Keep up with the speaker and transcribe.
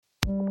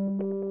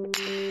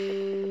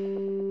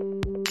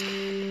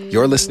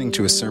You're listening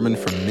to a sermon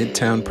from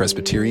Midtown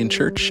Presbyterian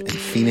Church in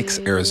Phoenix,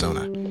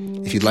 Arizona.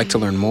 If you'd like to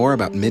learn more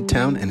about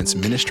Midtown and its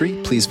ministry,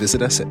 please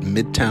visit us at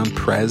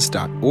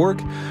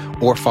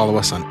midtownpres.org or follow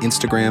us on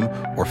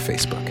Instagram or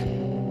Facebook.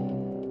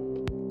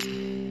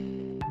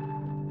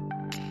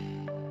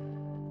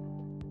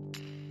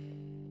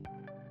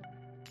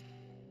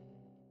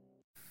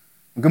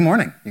 Good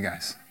morning, you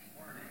guys.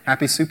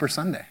 Happy Super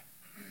Sunday.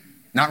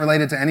 Not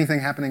related to anything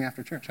happening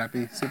after church.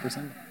 Happy Super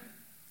Sunday.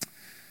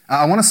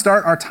 I want to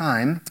start our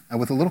time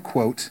with a little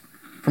quote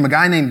from a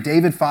guy named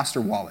David Foster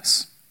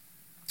Wallace.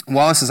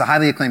 Wallace is a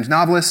highly acclaimed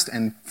novelist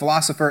and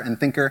philosopher and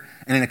thinker,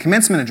 and in a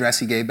commencement address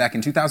he gave back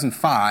in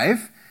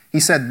 2005, he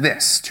said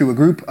this to a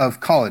group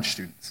of college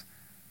students.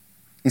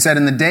 He said,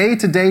 "In the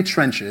day-to-day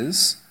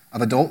trenches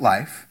of adult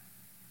life,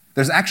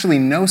 there's actually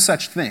no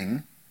such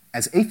thing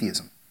as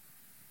atheism.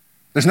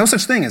 There's no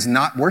such thing as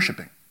not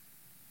worshiping.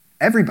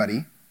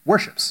 Everybody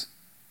worships.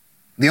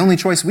 The only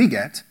choice we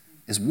get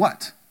is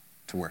what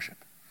to worship."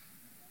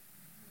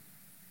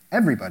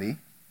 Everybody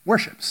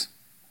worships.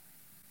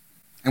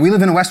 And we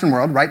live in a Western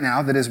world right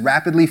now that is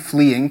rapidly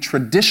fleeing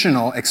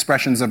traditional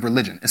expressions of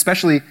religion,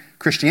 especially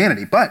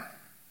Christianity. But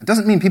it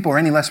doesn't mean people are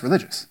any less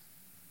religious.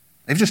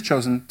 They've just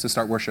chosen to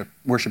start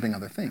worshiping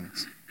other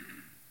things.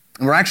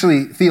 And we're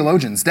actually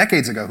theologians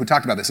decades ago who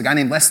talked about this. A guy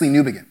named Leslie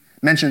Newbigin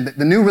mentioned that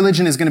the new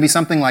religion is going to be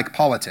something like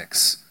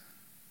politics.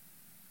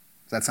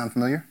 Does that sound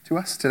familiar to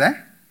us today?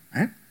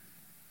 Right?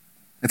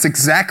 It's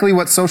exactly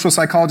what social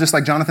psychologists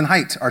like Jonathan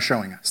Haidt are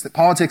showing us, that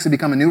politics have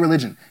become a new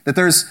religion, that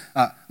there's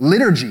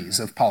liturgies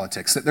of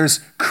politics, that there's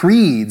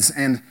creeds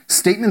and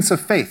statements of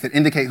faith that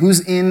indicate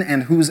who's in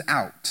and who's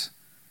out.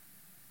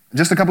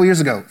 Just a couple years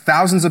ago,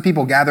 thousands of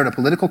people gathered at a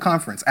political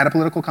conference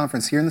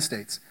here in the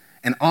States,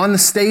 and on the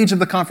stage of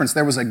the conference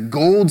there was a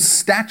gold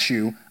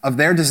statue of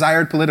their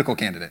desired political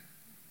candidate.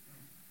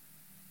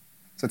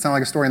 Does that sound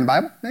like a story in the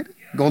Bible, maybe?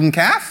 Golden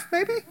calf,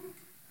 maybe?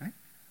 Right?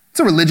 It's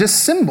a religious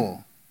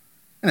symbol.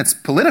 And it's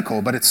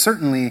political, but it's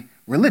certainly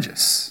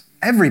religious.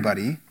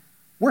 Everybody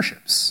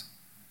worships.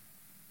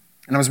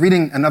 And I was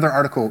reading another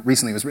article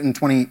recently. It was written in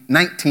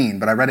 2019,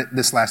 but I read it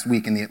this last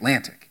week in The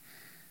Atlantic.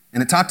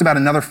 And it talked about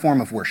another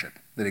form of worship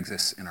that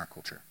exists in our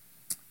culture.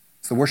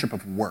 It's the worship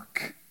of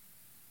work.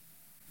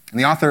 And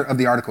the author of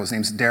the article, his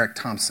name's Derek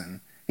Thompson,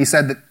 he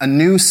said that a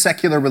new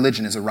secular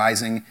religion is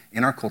arising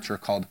in our culture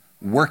called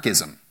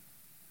workism.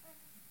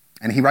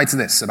 And he writes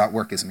this about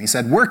workism. He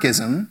said,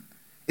 "Workism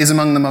is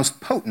among the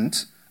most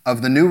potent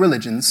of the new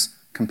religions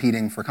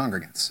competing for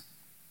congregants.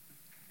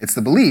 It's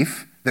the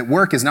belief that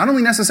work is not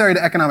only necessary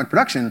to economic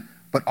production,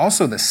 but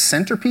also the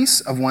centerpiece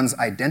of one's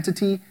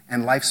identity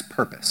and life's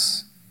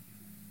purpose.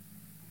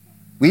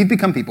 We've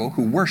become people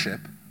who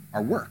worship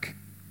our work.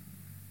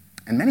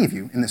 And many of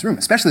you in this room,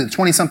 especially the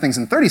 20-somethings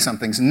and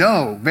 30-somethings,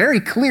 know very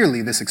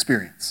clearly this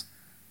experience.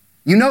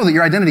 You know that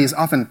your identity is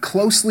often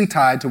closely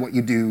tied to what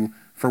you do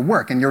for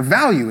work, and your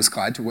value is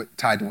tied to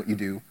what you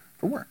do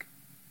for work.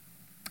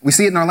 We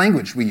see it in our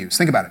language we use.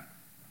 Think about it.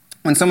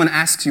 When someone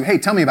asks you, "Hey,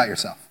 tell me about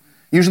yourself,"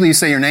 usually you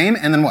say your name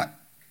and then what?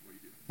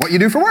 What you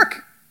do for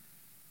work.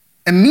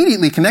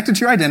 Immediately connected to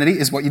your identity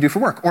is what you do for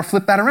work. Or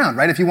flip that around,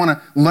 right? If you want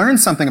to learn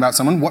something about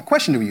someone, what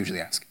question do we usually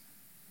ask?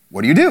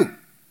 What do you do?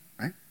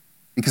 Right?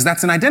 Because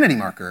that's an identity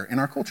marker in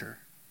our culture.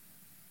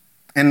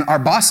 And our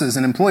bosses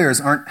and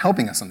employers aren't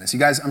helping us on this. You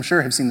guys, I'm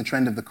sure, have seen the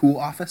trend of the cool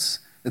office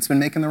that's been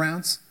making the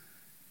rounds.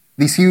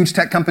 These huge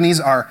tech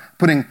companies are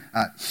putting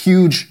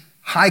huge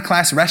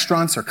high-class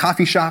restaurants or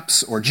coffee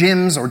shops or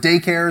gyms or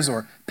daycares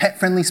or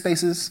pet-friendly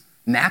spaces,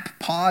 nap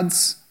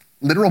pods,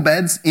 literal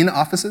beds in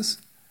offices.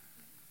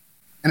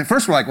 And at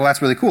first we're like, well,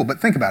 that's really cool, but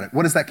think about it.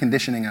 What is that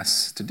conditioning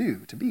us to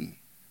do, to be?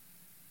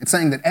 It's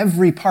saying that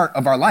every part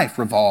of our life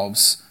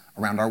revolves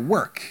around our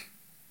work,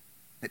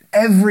 that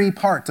every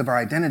part of our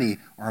identity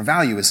or our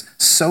value is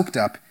soaked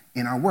up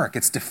in our work.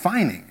 It's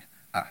defining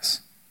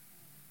us.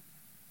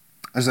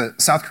 There's a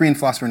South Korean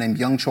philosopher named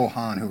Byung-Chul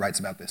Han who writes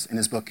about this in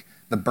his book,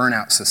 The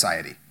Burnout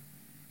Society.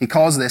 He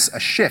calls this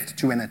a shift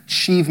to an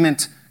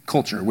achievement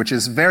culture, which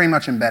is very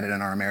much embedded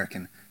in our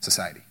American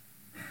society.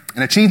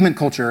 An achievement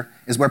culture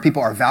is where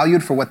people are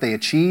valued for what they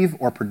achieve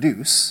or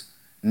produce,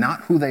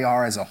 not who they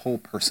are as a whole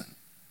person.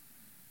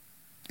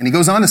 And he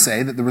goes on to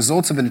say that the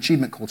results of an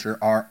achievement culture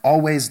are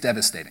always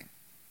devastating.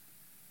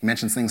 He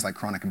mentions things like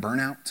chronic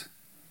burnout,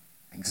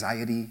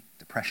 anxiety,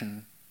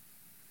 depression.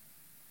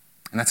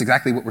 And that's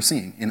exactly what we're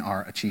seeing in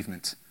our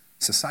achievement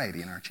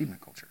society, in our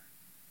achievement culture.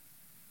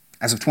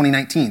 As of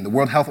 2019, the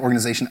World Health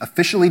Organization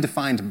officially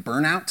defined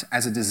burnout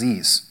as a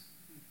disease.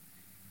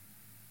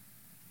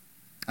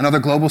 Another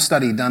global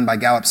study done by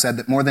Gallup said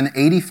that more than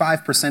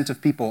 85%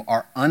 of people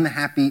are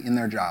unhappy in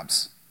their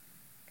jobs.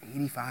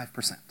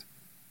 85%.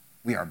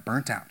 We are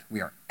burnt out.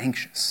 We are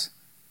anxious.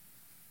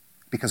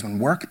 Because when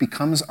work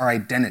becomes our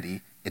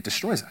identity, it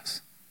destroys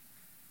us.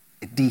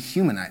 It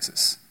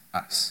dehumanizes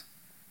us.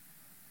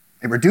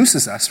 It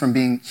reduces us from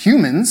being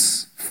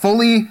humans,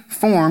 fully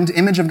formed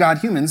image of God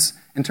humans,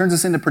 and turns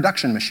us into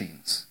production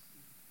machines.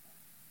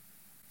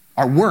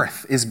 Our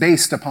worth is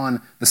based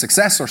upon the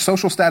success or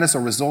social status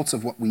or results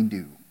of what we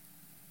do.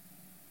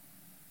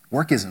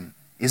 Workism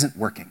isn't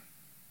working.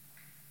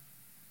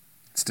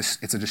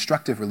 It's a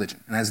destructive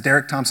religion. And as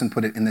Derek Thompson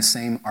put it in this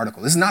same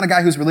article, this is not a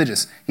guy who's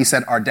religious. He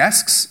said, our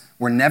desks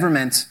were never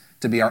meant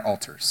to be our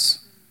altars.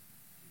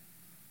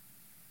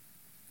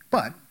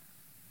 But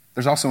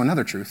there's also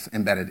another truth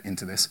embedded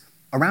into this.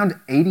 Around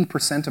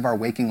 80% of our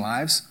waking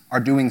lives are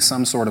doing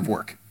some sort of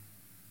work.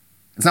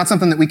 It's not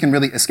something that we can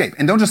really escape.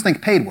 And don't just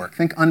think paid work,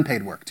 think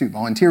unpaid work too.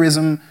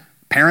 Volunteerism,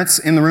 parents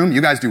in the room,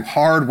 you guys do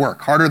hard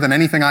work, harder than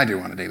anything I do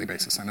on a daily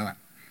basis, I know that.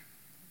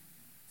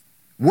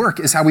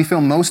 Work is how we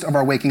fill most of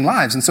our waking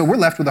lives, and so we're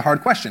left with a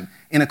hard question.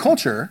 In a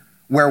culture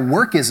where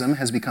workism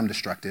has become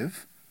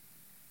destructive,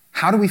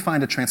 how do we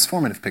find a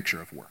transformative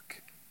picture of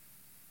work?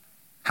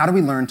 How do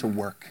we learn to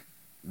work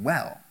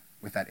well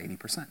with that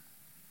 80%?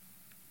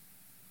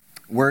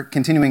 We're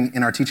continuing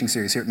in our teaching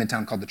series here at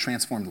Midtown called The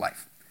Transformed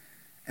Life.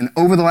 And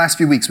over the last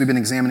few weeks, we've been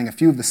examining a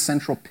few of the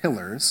central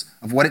pillars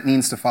of what it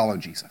means to follow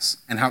Jesus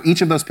and how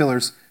each of those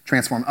pillars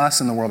transform us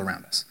and the world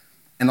around us.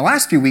 In the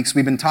last few weeks,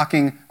 we've been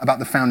talking about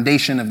the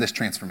foundation of this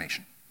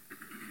transformation.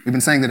 We've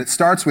been saying that it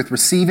starts with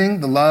receiving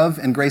the love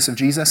and grace of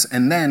Jesus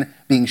and then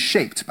being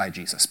shaped by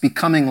Jesus,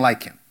 becoming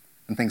like him,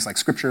 and things like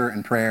scripture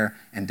and prayer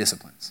and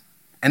disciplines.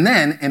 And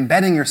then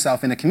embedding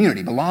yourself in a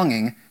community,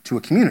 belonging to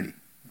a community,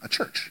 a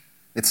church.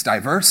 It's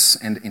diverse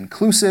and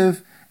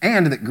inclusive,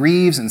 and that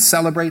grieves and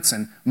celebrates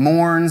and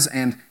mourns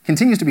and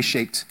continues to be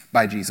shaped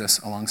by Jesus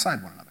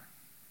alongside one another.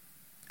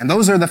 And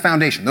those are the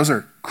foundation. Those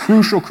are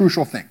crucial,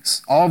 crucial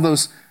things. All of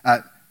those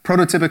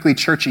prototypically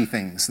churchy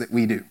things that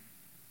we do.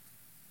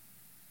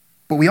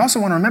 But we also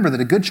want to remember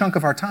that a good chunk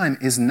of our time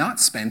is not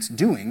spent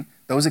doing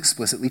those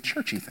explicitly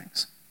churchy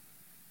things.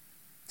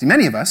 See,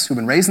 many of us who've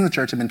been raised in the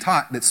church have been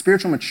taught that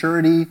spiritual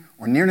maturity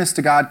or nearness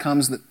to God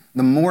comes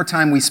the more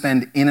time we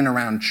spend in and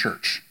around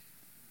church.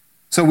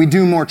 So we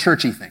do more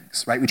churchy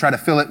things, right? We try to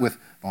fill it with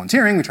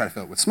volunteering, we try to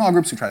fill it with small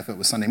groups, we try to fill it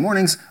with Sunday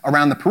mornings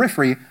around the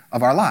periphery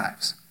of our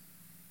lives.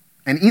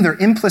 And either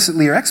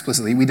implicitly or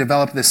explicitly, we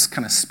develop this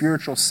kind of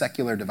spiritual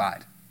secular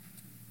divide.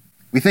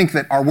 We think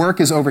that our work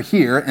is over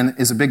here and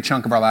is a big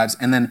chunk of our lives,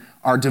 and then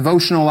our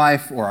devotional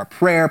life or our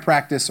prayer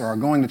practice or our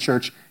going to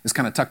church is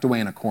kind of tucked away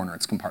in a corner.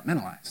 It's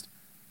compartmentalized.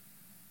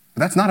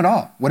 But that's not at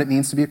all what it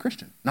means to be a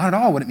Christian. Not at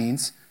all what it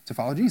means to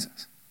follow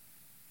Jesus.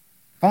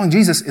 Following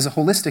Jesus is a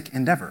holistic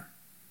endeavor.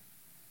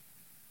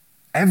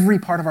 Every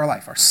part of our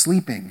life, our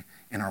sleeping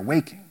and our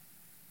waking,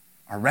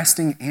 our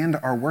resting and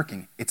our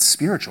working, it's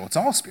spiritual. It's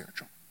all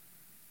spiritual.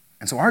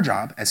 And so our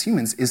job as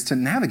humans is to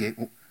navigate,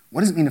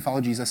 what does it mean to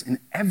follow Jesus in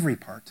every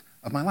part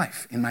of my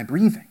life, in my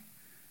breathing,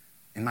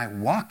 in my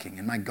walking,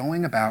 in my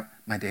going about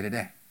my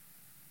day-to-day.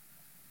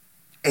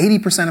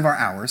 80% of our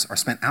hours are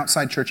spent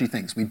outside churchy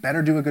things. We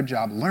better do a good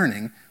job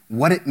learning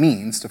what it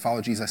means to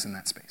follow Jesus in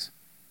that space.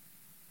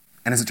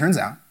 And as it turns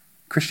out,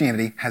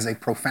 Christianity has a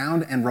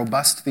profound and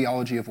robust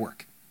theology of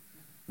work.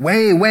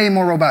 Way, way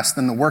more robust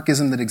than the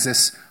workism that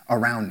exists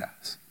around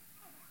us.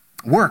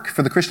 Work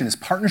for the Christian is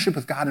partnership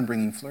with God in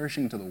bringing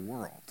flourishing to the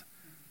world.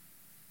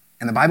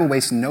 And the Bible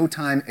wastes no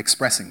time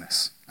expressing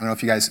this. I don't know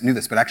if you guys knew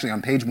this, but actually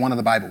on page 1 of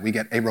the Bible, we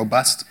get a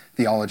robust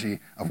theology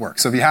of work.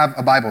 So if you have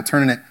a Bible,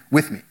 turn in it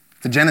with me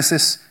to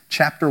Genesis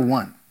chapter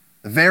 1.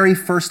 The very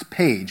first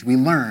page, we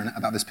learn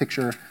about this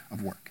picture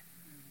of work.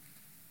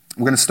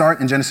 We're going to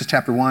start in Genesis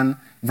chapter 1,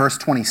 verse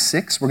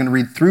 26. We're going to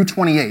read through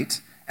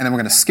 28, and then we're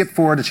going to skip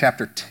forward to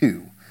chapter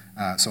 2.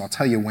 So I'll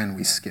tell you when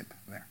we skip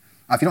there.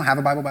 If you don't have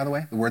a Bible, by the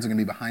way, the words are going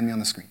to be behind me on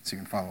the screen, so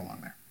you can follow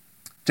along there.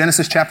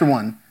 Genesis chapter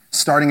 1,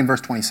 starting in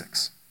verse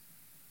 26.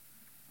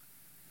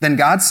 Then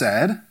God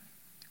said,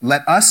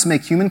 "Let us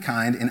make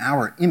humankind in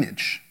our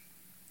image,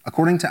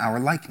 according to our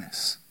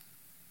likeness,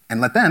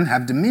 and let them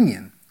have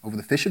dominion over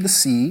the fish of the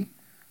sea,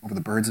 over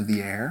the birds of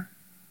the air,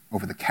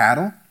 over the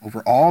cattle,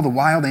 over all the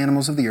wild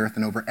animals of the earth,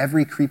 and over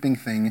every creeping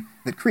thing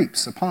that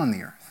creeps upon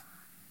the earth."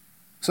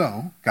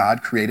 So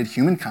God created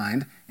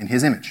humankind in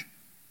his image.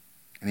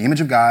 In the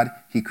image of God,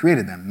 he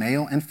created them.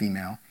 Male and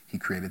female, he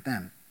created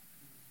them.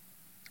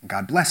 And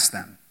God blessed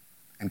them.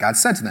 And God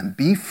said to them,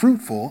 "Be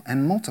fruitful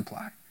and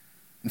multiply,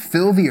 and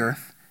fill the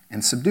earth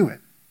and subdue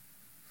it.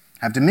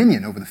 Have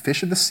dominion over the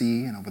fish of the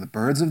sea and over the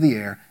birds of the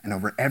air and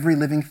over every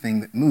living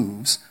thing that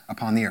moves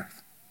upon the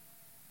earth."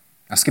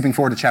 Now skipping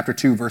forward to chapter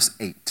 2, verse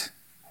 8.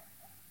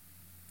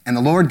 "And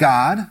the Lord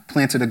God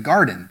planted a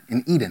garden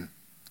in Eden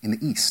in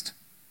the east,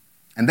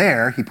 and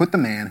there he put the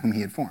man whom he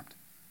had formed.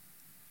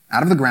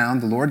 Out of the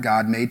ground the Lord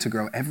God made to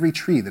grow every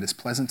tree that is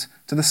pleasant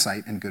to the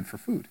sight and good for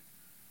food.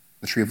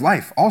 The tree of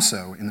life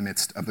also in the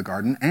midst of the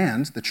garden,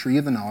 and the tree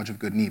of the knowledge of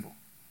good and evil.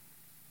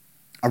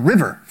 A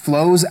river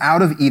flows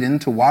out of Eden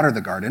to water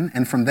the garden,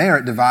 and from there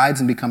it divides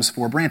and becomes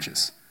 4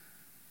 branches.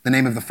 The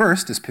name of the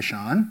first is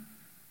Pishon.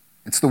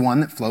 It's the one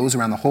that flows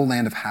around the whole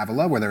land of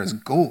Havilah, where there is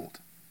gold.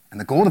 And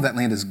the gold of that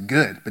land is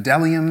good.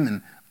 Bdellium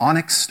and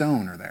onyx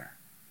stone are there.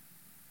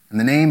 And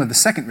the name of the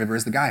second river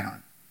is the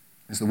Gihon.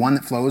 It's the one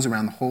that flows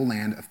around the whole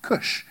land of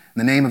Cush.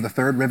 And the name of the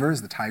third river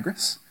is the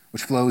Tigris,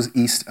 which flows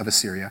east of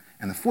Assyria.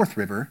 And the fourth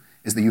river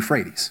is the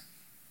Euphrates.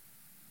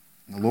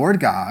 And the Lord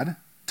God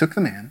took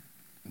the man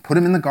and put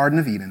him in the Garden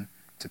of Eden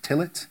to till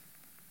it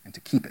and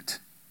to keep it.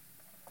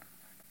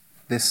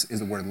 This is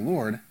the word of the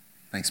Lord.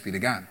 Thanks be to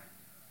God.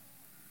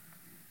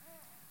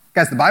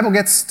 Guys, the Bible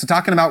gets to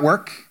talking about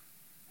work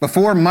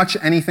before much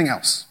anything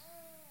else.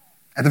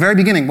 At the very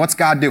beginning, what's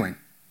God doing?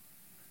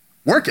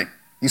 Working.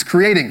 He's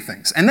creating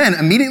things. And then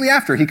immediately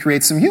after, he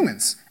creates some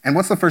humans. And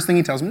what's the first thing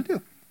he tells them to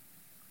do?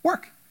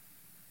 Work.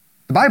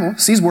 The Bible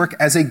sees work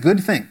as a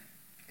good thing.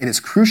 It is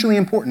crucially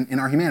important in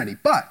our humanity.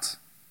 But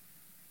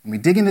when we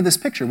dig into this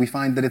picture, we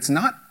find that it's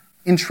not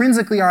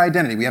intrinsically our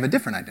identity. We have a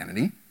different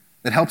identity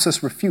that helps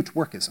us refute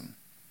workism.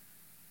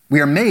 We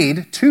are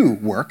made to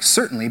work,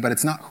 certainly, but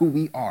it's not who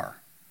we are.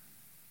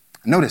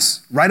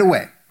 Notice right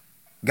away,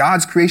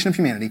 God's creation of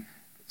humanity,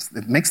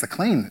 it makes the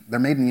claim that they're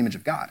made in the image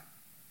of God.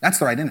 That's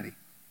their identity.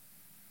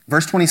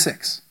 Verse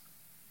 26.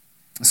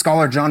 The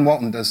scholar John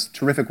Walton does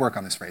terrific work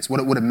on this phrase, what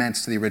it would have meant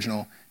to the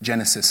original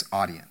Genesis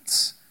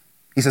audience.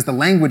 He says the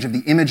language of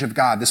the image of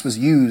God, this was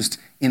used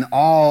in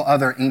all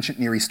other ancient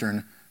Near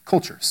Eastern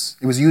cultures.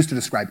 It was used to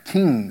describe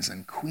kings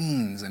and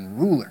queens and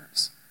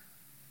rulers.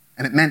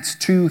 And it meant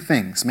two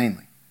things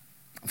mainly.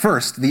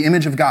 First, the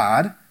image of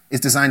God is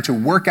designed to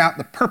work out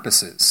the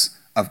purposes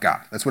of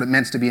God. That's what it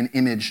meant to be an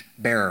image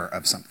bearer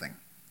of something.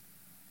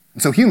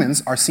 And so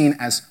humans are seen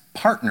as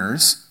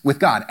partners with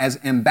God, as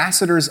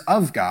ambassadors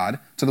of God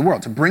to the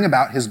world, to bring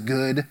about his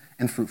good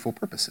and fruitful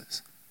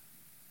purposes.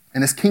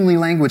 And this kingly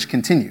language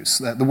continues.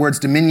 The words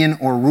dominion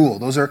or rule,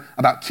 those are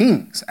about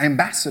kings,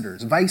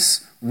 ambassadors,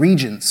 vice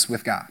regents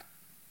with God.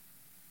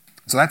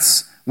 So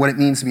that's what it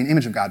means to be an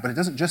image of God, but it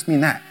doesn't just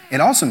mean that. It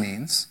also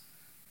means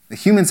that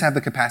humans have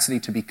the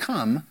capacity to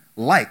become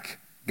like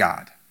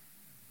God,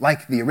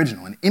 like the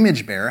original. An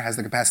image bearer has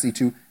the capacity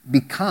to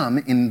become,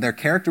 in their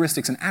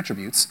characteristics and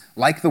attributes,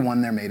 like the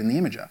one they're made in the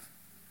image of.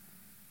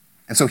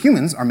 And so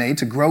humans are made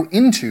to grow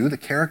into the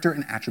character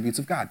and attributes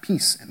of God,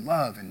 peace and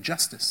love and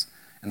justice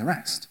and the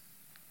rest.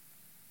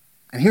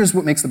 And here's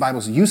what makes the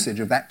Bible's usage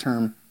of that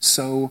term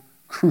so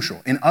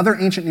crucial. In other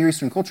ancient Near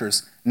Eastern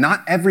cultures,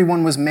 not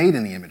everyone was made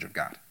in the image of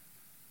God.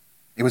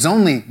 It was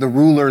only the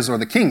rulers or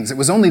the kings. It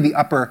was only the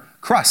upper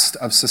crust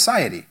of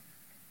society.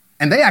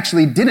 And they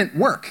actually didn't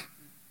work.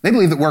 They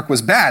believed that work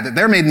was bad, that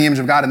they're made in the image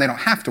of God and they don't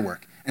have to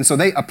work. And so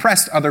they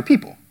oppressed other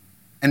people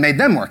and made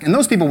them work. And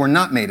those people were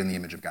not made in the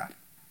image of God.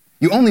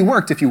 You only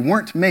worked if you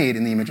weren't made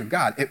in the image of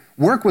God.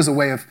 Work was a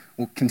way of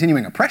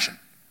continuing oppression,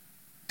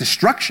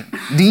 destruction,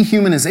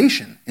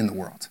 dehumanization in the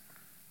world.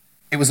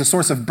 It was a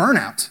source of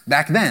burnout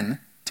back then,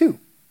 too.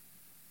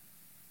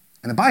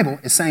 And the Bible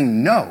is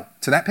saying no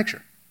to that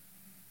picture.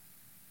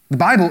 The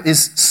Bible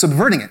is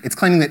subverting it. It's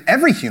claiming that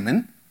every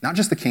human, not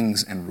just the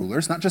kings and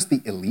rulers, not just the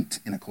elite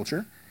in a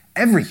culture,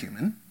 every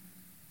human,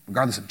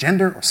 regardless of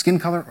gender or skin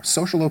color or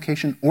social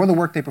location or the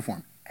work they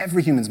perform,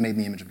 every human is made in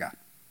the image of God.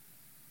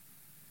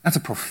 That's a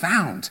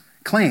profound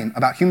claim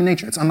about human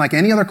nature. It's unlike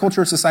any other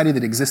culture or society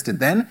that existed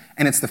then,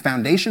 and it's the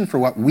foundation for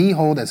what we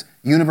hold as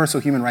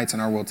universal human rights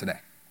in our world today.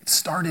 It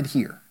started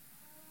here.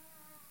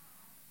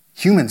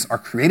 Humans are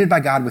created by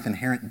God with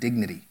inherent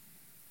dignity.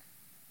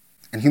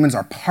 And humans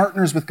are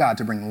partners with God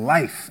to bring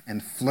life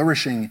and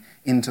flourishing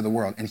into the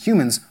world. And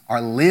humans are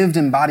lived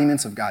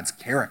embodiments of God's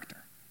character,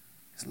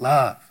 his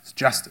love, his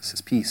justice, his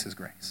peace, his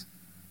grace.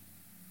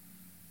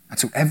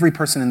 That's who every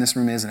person in this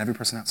room is and every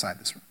person outside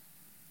this room.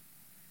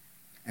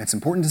 And it's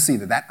important to see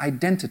that that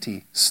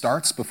identity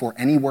starts before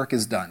any work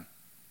is done.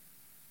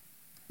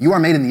 You are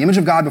made in the image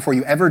of God before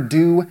you ever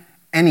do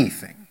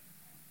anything.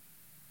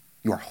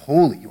 You are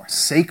holy, you are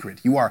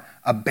sacred, you are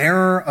a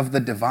bearer of the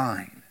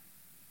divine.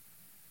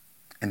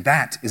 And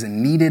that is a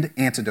needed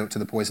antidote to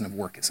the poison of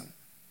workism.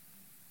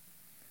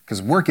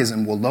 Because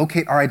workism will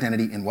locate our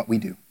identity in what we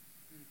do,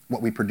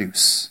 what we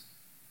produce.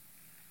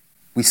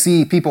 We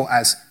see people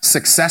as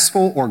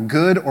successful or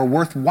good or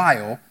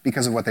worthwhile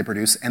because of what they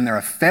produce, and they're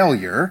a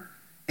failure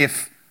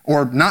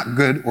or not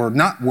good or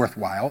not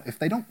worthwhile if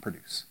they don't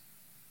produce.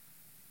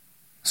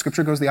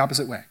 Scripture goes the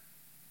opposite way.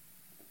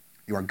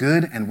 You are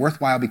good and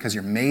worthwhile because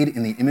you're made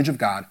in the image of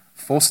God,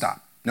 full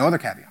stop. No other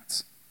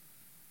caveats.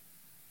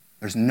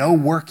 There's no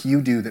work you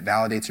do that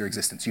validates your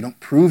existence. You don't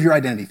prove your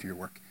identity through your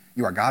work.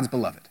 You are God's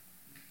beloved.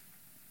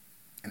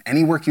 And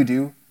any work you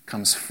do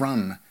comes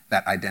from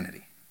that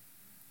identity.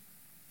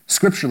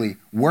 Scripturally,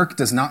 work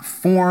does not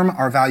form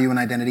our value and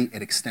identity.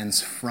 It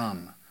extends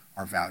from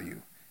our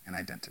value and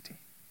identity.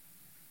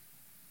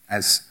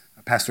 As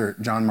Pastor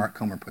John Mark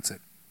Comer puts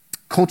it,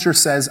 culture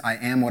says I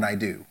am what I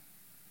do.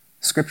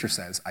 Scripture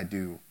says I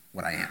do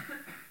what I am.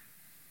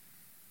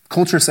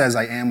 Culture says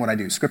I am what I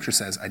do. Scripture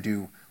says I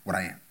do what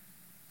I am.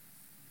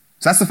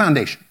 So that's the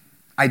foundation.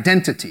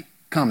 Identity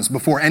comes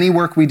before any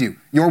work we do.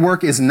 Your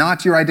work is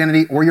not your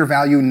identity or your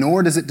value,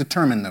 nor does it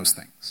determine those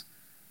things.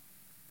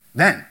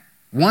 Then,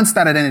 once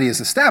that identity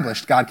is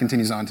established, God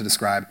continues on to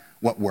describe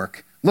what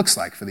work looks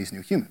like for these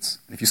new humans.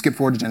 And if you skip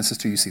forward to Genesis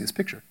 2, you see this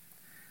picture.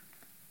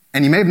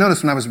 And you may have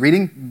noticed when I was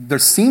reading, there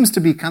seems to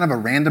be kind of a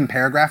random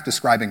paragraph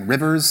describing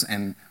rivers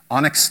and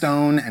onyx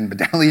stone and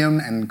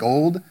bdellium and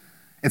gold.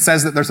 It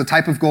says that there's a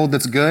type of gold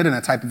that's good and a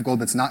type of gold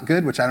that's not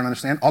good, which I don't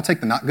understand. I'll take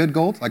the not good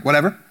gold, like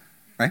whatever,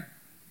 right?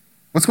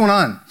 What's going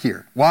on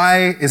here?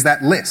 Why is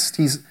that list?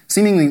 He's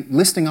seemingly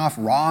listing off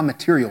raw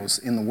materials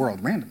in the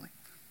world randomly.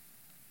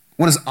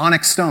 What does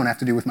onyx stone have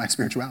to do with my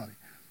spirituality?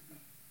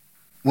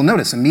 Well,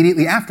 notice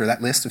immediately after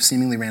that list of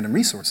seemingly random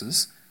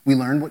resources, we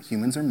learn what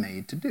humans are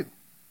made to do.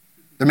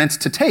 They're meant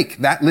to take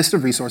that list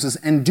of resources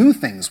and do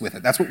things with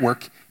it. That's what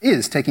work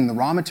is, taking the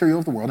raw material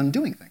of the world and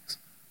doing things.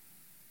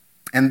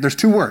 And there's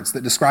two words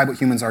that describe what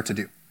humans are to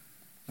do.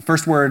 The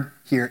first word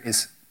here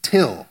is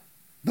till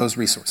those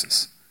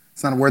resources.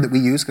 It's not a word that we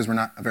use because we're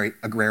not a very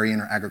agrarian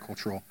or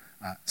agricultural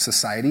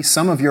society.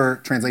 Some of your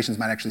translations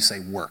might actually say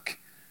work.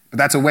 But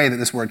that's a way that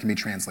this word can be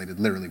translated,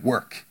 literally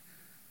work.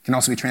 It can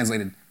also be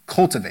translated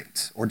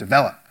cultivate or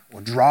develop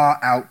or draw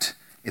out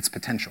its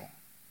potential.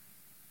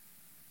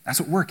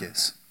 That's what work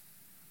is.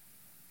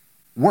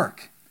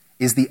 Work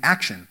is the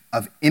action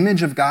of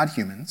image of God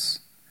humans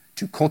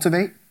to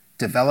cultivate,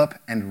 develop,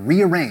 and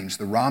rearrange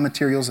the raw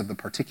materials of the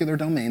particular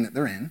domain that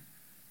they're in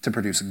to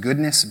produce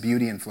goodness,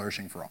 beauty, and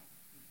flourishing for all.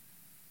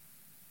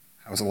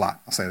 That was a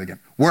lot. I'll say it again.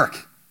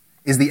 Work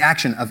is the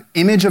action of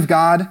image of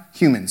God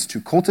humans to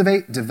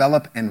cultivate,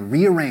 develop, and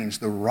rearrange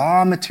the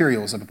raw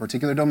materials of a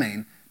particular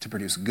domain to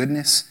produce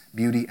goodness,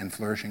 beauty, and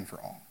flourishing for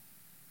all.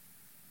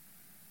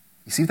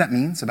 You see what that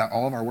means about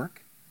all of our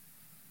work?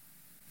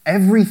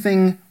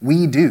 Everything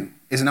we do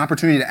is an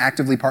opportunity to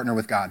actively partner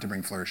with God to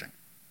bring flourishing.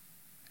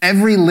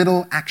 Every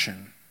little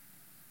action.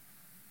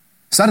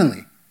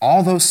 Suddenly,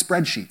 all those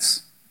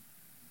spreadsheets.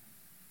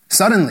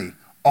 Suddenly,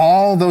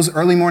 all those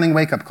early morning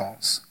wake-up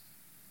calls.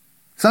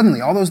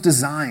 Suddenly, all those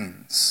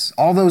designs,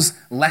 all those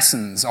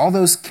lessons, all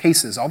those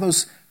cases, all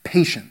those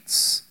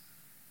patients,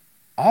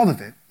 all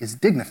of it is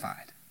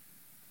dignified.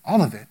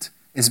 All of it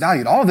is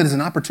valued. All of it is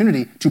an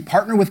opportunity to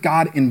partner with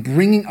God in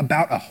bringing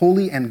about a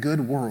holy and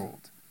good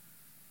world.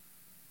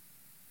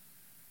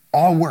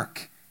 All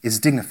work is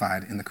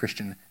dignified in the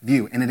Christian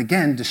view, and it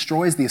again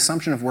destroys the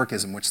assumption of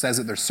workism, which says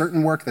that there's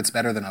certain work that's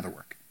better than other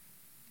work.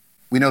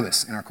 We know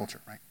this in our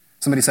culture, right?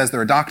 Somebody says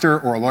they're a doctor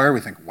or a lawyer, we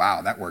think,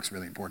 wow, that work's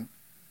really important.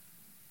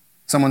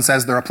 Someone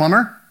says they're a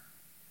plumber,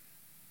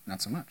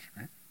 not so much,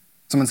 right?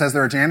 Someone says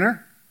they're a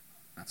janitor,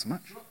 not so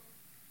much.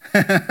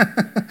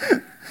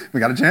 We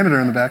got a janitor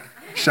in the back.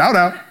 Shout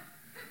out.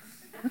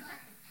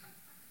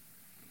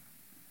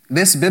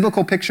 This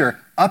biblical picture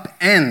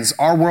upends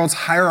our world's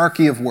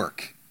hierarchy of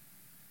work.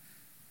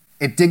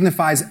 It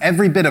dignifies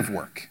every bit of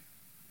work.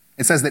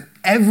 It says that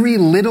every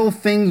little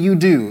thing you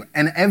do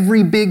and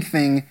every big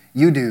thing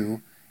you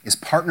do is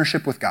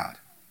partnership with God.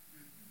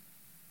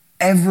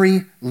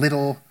 Every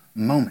little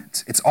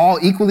moment. It's all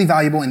equally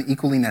valuable and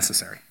equally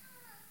necessary.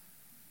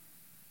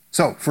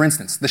 So, for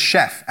instance, the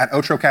chef at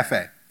Otro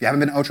Cafe. If you haven't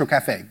been to Otro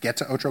Cafe, get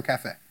to Otro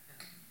Cafe.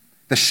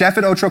 The chef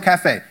at Otro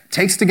Cafe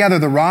takes together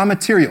the raw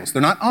materials.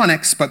 They're not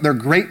onyx, but they're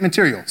great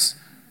materials.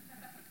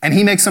 And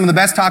he makes some of the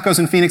best tacos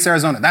in Phoenix,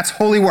 Arizona. That's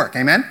holy work,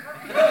 amen?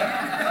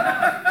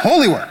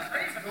 Holy work.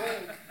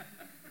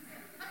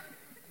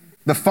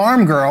 The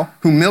farm girl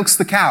who milks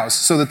the cows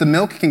so that the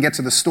milk can get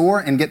to the store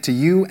and get to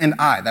you and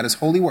I. That is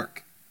holy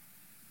work.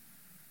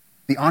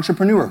 The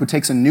entrepreneur who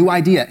takes a new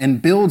idea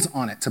and builds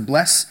on it to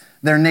bless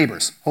their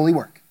neighbors. Holy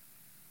work.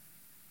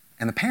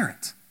 And the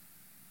parent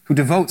who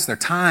devotes their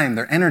time,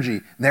 their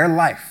energy, their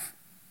life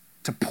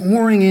to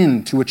pouring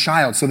into a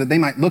child so that they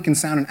might look and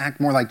sound and act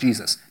more like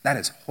Jesus. That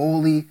is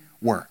holy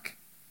work.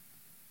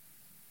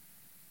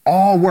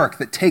 All work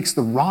that takes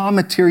the raw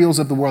materials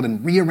of the world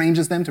and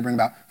rearranges them to bring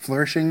about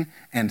flourishing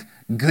and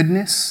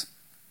goodness,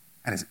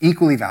 that is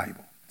equally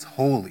valuable. It's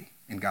holy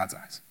in God's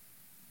eyes.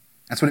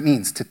 That's what it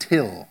means to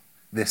till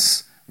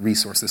this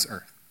resource, this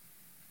earth.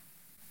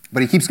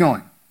 But he keeps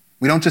going.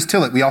 We don't just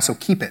till it, we also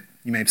keep it.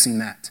 You may have seen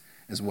that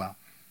as well.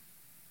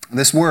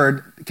 This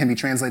word can be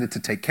translated to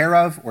take care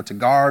of, or to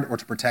guard, or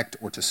to protect,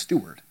 or to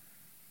steward.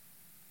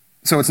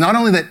 So it's not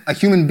only that a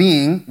human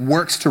being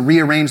works to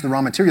rearrange the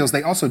raw materials,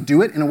 they also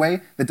do it in a way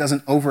that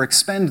doesn't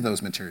overexpend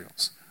those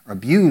materials, or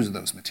abuse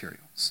those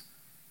materials,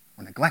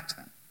 or neglect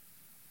them.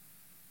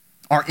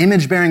 Our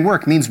image-bearing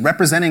work means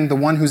representing the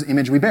one whose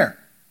image we bear.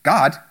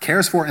 God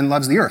cares for and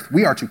loves the earth.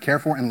 We are to care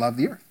for and love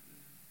the earth.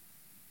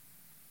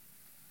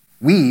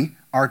 We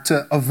are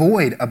to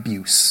avoid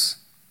abuse.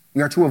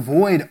 We are to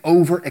avoid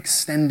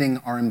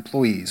overextending our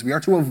employees. We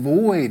are to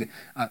avoid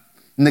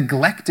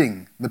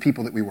neglecting the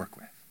people that we work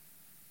with.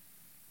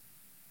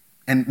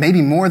 And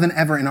maybe more than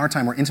ever in our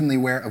time, we're intimately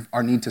aware of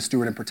our need to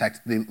steward and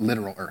protect the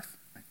literal earth.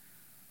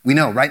 We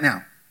know right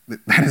now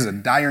that is a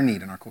dire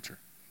need in our culture.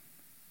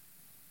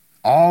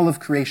 All of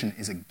creation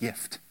is a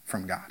gift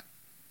from God.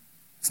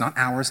 It's not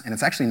ours, and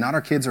it's actually not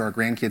our kids or our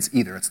grandkids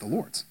either. It's the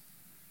Lord's.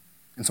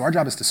 And so our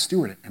job is to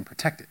steward it and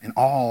protect it in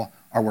all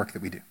our work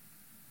that we do.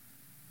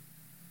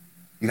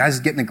 You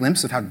guys getting a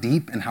glimpse of how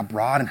deep and how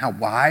broad and how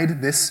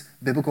wide this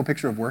biblical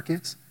picture of work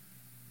is?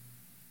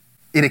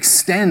 It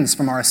extends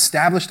from our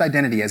established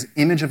identity as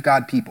image of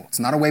God people. It's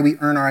not a way we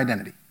earn our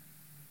identity.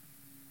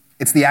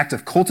 It's the act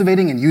of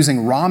cultivating and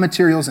using raw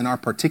materials in our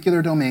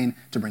particular domain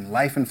to bring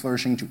life and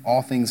flourishing to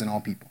all things and all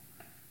people.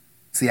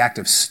 It's the act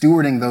of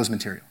stewarding those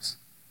materials,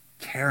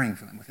 caring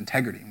for them with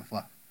integrity and with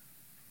love.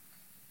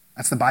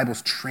 That's the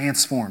Bible's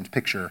transformed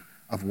picture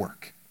of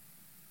work.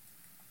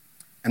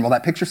 And while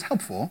that picture's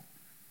helpful,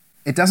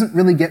 it doesn't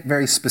really get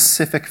very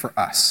specific for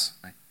us.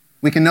 Right?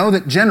 We can know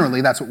that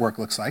generally that's what work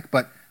looks like,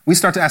 but we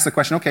start to ask the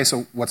question, okay,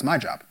 so what's my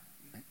job?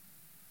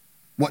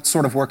 What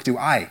sort of work do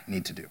I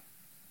need to do?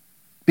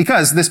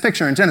 Because this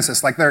picture in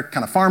Genesis, like they're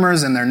kind of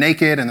farmers and they're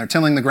naked and they're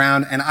tilling the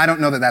ground, and I don't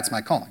know that that's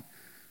my calling.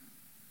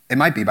 It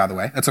might be, by the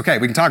way. That's okay.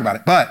 We can talk about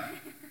it. But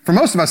for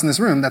most of us in this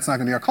room, that's not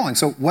going to be our calling.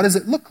 So what does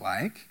it look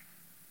like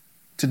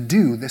to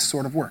do this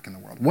sort of work in the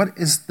world? What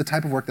is the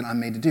type of work that I'm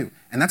made to do?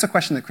 And that's a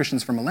question that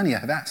Christians for millennia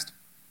have asked.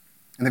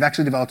 And they've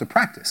actually developed a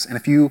practice and a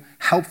few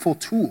helpful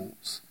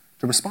tools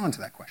to respond to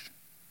that question.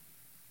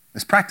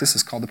 This practice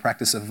is called the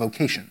practice of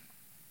vocation.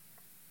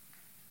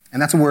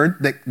 And that's a word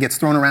that gets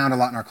thrown around a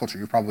lot in our culture.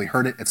 You've probably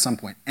heard it at some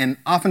point. And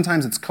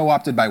oftentimes it's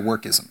co-opted by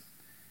workism.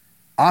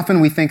 Often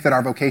we think that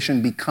our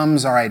vocation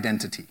becomes our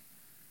identity.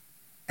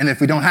 And if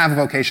we don't have a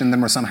vocation,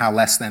 then we're somehow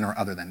less than or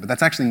other than. But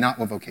that's actually not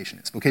what vocation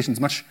is. Vocation is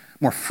much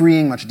more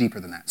freeing, much deeper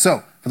than that.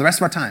 So for the rest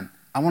of our time,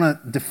 I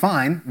want to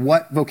define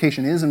what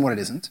vocation is and what it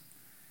isn't.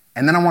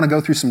 And then I want to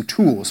go through some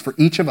tools for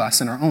each of us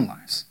in our own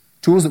lives.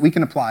 Tools that we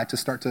can apply to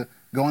start to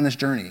go on this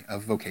journey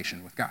of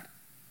vocation with God.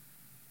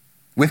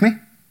 With me?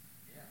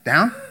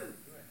 Down?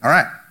 All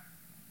right.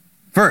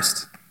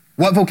 First,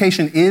 what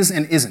vocation is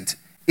and isn't.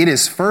 It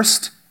is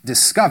first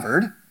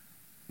discovered,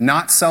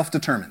 not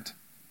self-determined.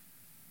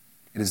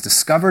 It is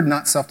discovered,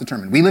 not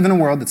self-determined. We live in a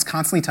world that's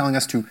constantly telling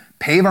us to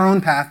pave our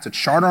own path, to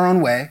chart our own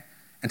way,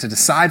 and to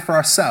decide for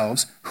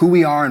ourselves who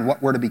we are and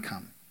what we're to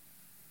become.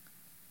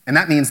 And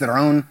that means that our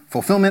own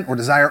fulfillment or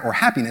desire or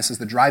happiness is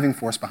the driving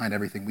force behind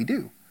everything we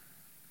do.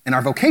 And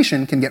our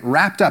vocation can get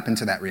wrapped up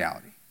into that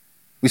reality.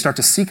 We start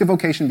to seek a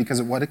vocation because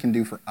of what it can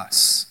do for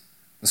us.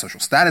 The social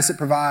status it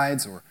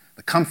provides, or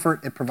the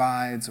comfort it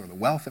provides, or the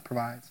wealth it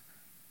provides.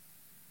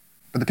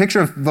 But the picture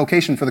of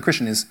vocation for the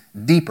Christian is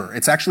deeper.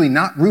 It's actually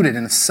not rooted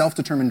in a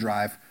self-determined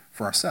drive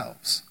for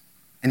ourselves.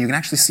 And you can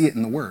actually see it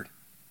in the word.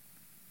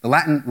 The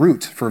Latin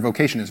root for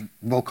vocation is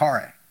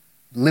vocare.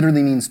 It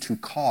literally means to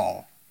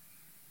call.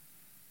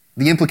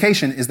 The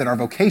implication is that our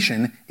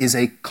vocation is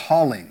a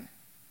calling.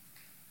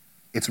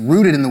 It's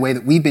rooted in the way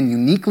that we've been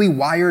uniquely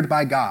wired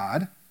by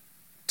God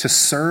to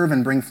serve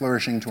and bring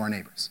flourishing to our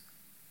neighbors.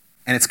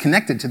 And it's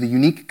connected to the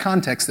unique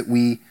context that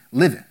we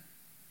live in.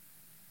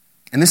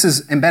 And this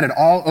is embedded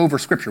all over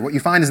Scripture. What you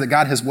find is that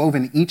God has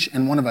woven each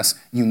and one of us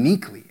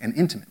uniquely and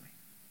intimately.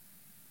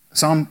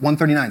 Psalm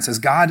 139 says,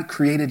 God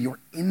created your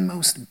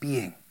inmost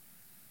being.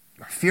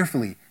 You are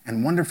fearfully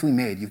and wonderfully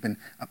made. You've been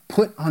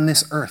put on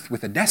this earth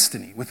with a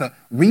destiny, with a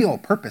real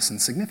purpose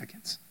and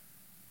significance.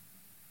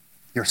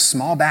 You're a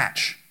small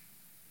batch.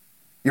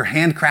 You're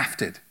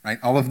handcrafted, right?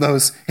 All of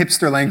those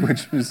hipster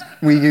languages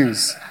we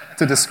use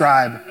to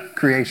describe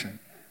creation.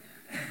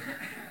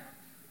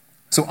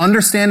 So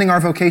understanding our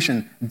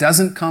vocation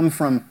doesn't come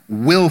from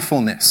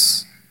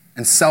willfulness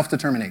and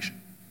self-determination.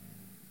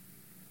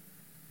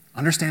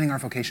 Understanding our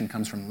vocation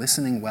comes from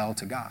listening well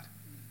to God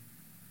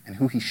and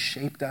who He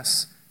shaped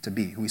us to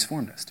be, who He's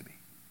formed us to be.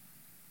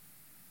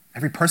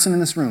 Every person in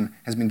this room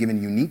has been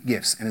given unique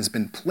gifts and has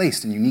been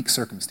placed in unique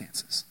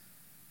circumstances.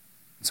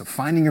 And so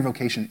finding your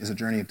vocation is a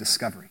journey of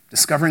discovery,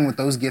 discovering what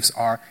those gifts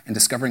are and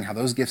discovering how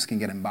those gifts can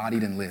get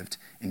embodied and lived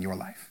in your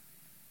life.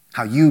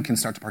 How you can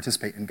start to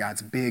participate in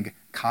God's big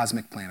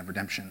cosmic plan of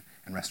redemption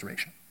and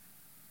restoration.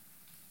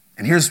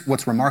 And here's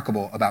what's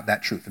remarkable about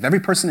that truth. If every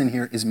person in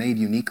here is made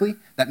uniquely,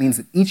 that means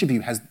that each of you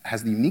has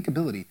the unique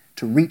ability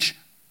to reach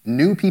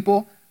new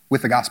people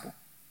with the gospel.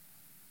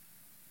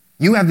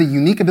 You have the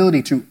unique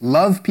ability to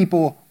love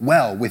people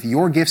well with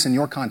your gifts and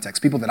your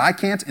context, people that I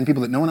can't and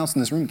people that no one else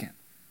in this room can.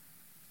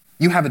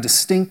 You have a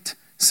distinct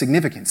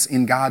significance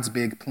in God's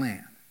big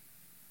plan.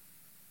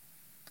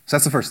 So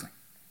that's the first thing.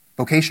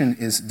 Vocation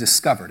is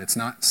discovered. It's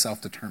not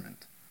self-determined.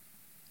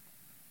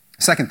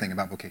 Second thing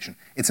about vocation,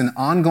 it's an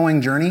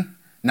ongoing journey,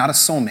 not a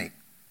soulmate.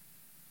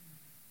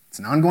 It's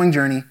an ongoing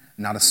journey,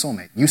 not a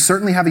soulmate. You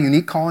certainly have a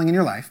unique calling in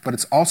your life, but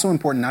it's also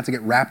important not to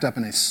get wrapped up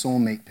in a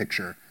soulmate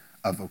picture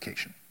of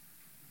vocation.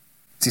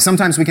 See,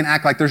 sometimes we can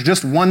act like there's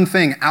just one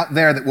thing out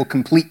there that will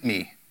complete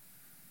me.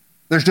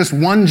 There's just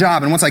one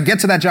job, and once I get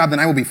to that job, then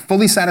I will be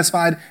fully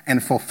satisfied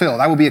and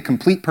fulfilled. I will be a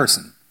complete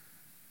person.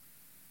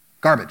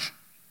 Garbage.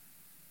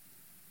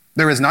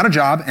 There is not a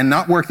job and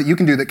not work that you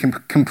can do that can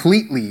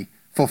completely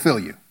fulfill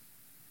you.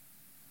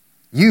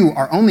 You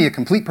are only a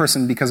complete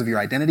person because of your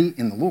identity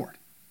in the Lord.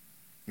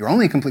 You're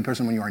only a complete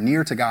person when you are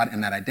near to God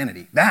and that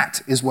identity.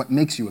 That is what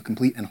makes you a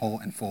complete and whole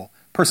and full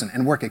person.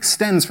 And work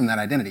extends from that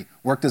identity.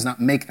 Work does not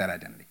make that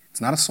identity.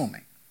 It's not a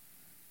soulmate.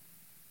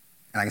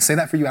 And I can say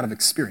that for you out of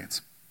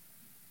experience.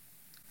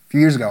 A few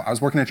years ago, I was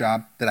working a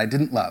job that I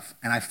didn't love,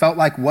 and I felt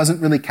like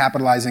wasn't really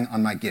capitalizing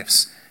on my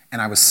gifts,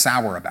 and I was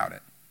sour about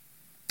it.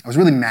 I was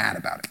really mad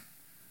about it.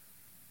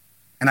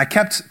 And I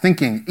kept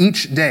thinking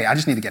each day, I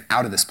just need to get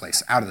out of this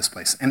place, out of this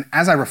place. And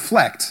as I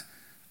reflect,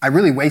 I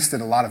really wasted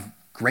a lot of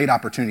great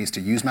opportunities to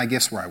use my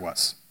gifts where I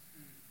was.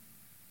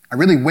 I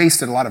really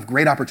wasted a lot of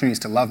great opportunities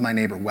to love my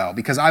neighbor well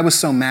because I was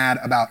so mad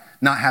about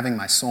not having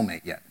my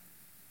soulmate yet.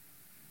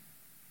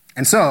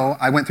 And so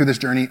I went through this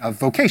journey of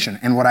vocation,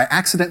 and what I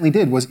accidentally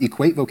did was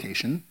equate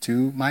vocation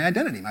to my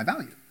identity, my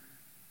value.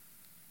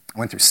 I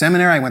went through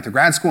seminary, I went through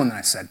grad school, and then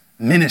I said,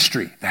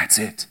 ministry, that's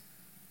it.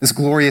 This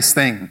glorious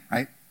thing,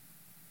 right?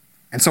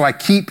 And so I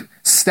keep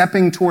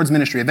stepping towards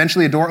ministry.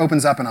 Eventually a door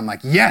opens up and I'm like,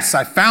 yes,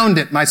 I found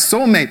it, my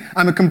soulmate,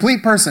 I'm a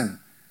complete person.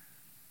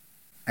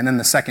 And then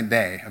the second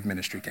day of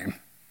ministry came.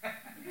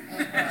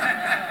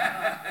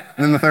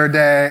 And then the third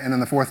day, and then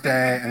the fourth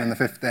day, and then the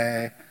fifth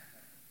day.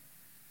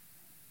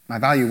 My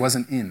value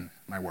wasn't in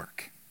my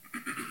work.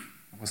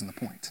 That wasn't the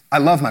point. I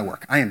love my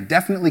work. I am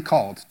definitely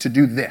called to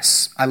do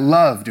this. I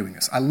love doing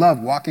this. I love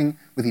walking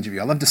with each of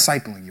you. I love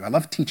discipling you. I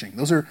love teaching.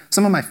 Those are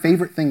some of my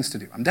favorite things to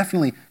do. I'm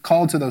definitely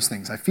called to those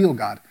things. I feel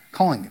God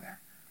calling me there.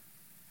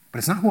 But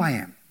it's not who I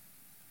am.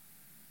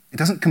 It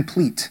doesn't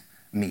complete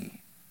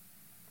me.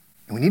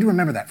 And we need to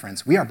remember that,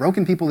 friends. We are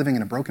broken people living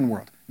in a broken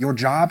world. Your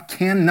job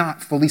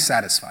cannot fully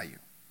satisfy you.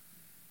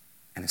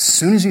 And as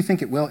soon as you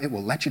think it will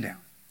let you down.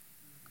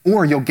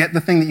 Or you'll get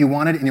the thing that you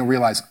wanted and you'll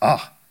realize,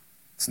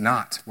 it's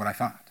not what I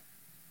thought.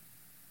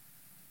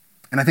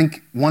 And I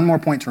think one more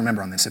point to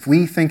remember on this. If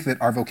we think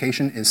that our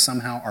vocation is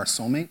somehow our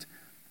soulmate,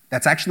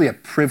 that's actually a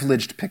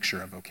privileged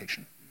picture of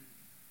vocation.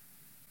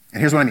 And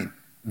here's what I mean.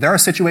 There are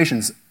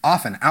situations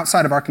often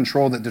outside of our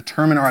control that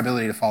determine our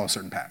ability to follow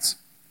certain paths.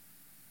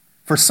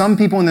 For some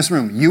people in this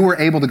room, you were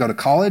able to go to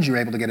college, you were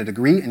able to get a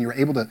degree, and you were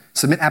able to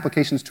submit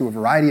applications to a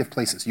variety of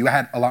places. You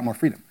had a lot more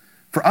freedom.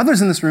 For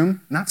others in this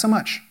room, not so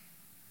much.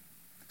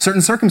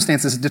 Certain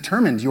circumstances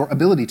determined your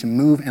ability to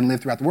move and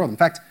live throughout the world. In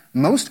fact,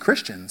 most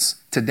Christians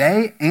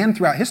today and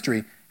throughout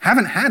history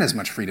haven't had as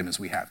much freedom as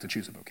we have to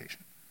choose a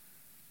vocation.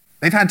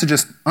 They've had to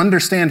just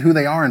understand who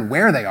they are and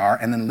where they are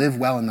and then live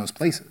well in those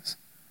places.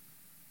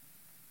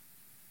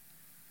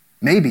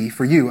 Maybe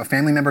for you, a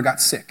family member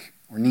got sick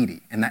or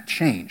needy and that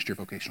changed your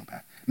vocational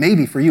path.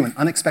 Maybe for you, an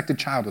unexpected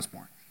child was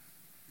born.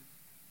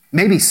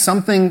 Maybe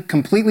something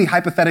completely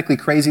hypothetically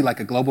crazy like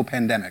a global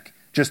pandemic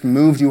just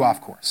moved you off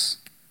course.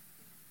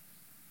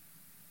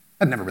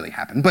 That never really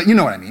happened, but you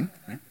know what I mean,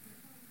 right?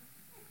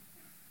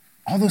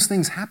 All those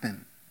things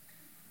happen.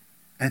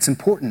 And it's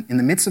important in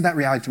the midst of that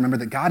reality to remember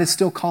that God is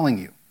still calling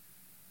you.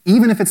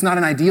 Even if it's not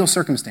an ideal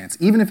circumstance,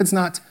 even if it's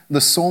not the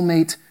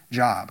soulmate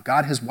job,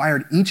 God has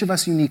wired each of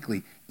us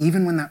uniquely,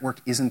 even when that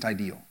work isn't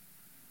ideal.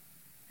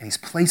 And he's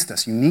placed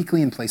us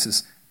uniquely in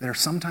places that are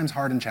sometimes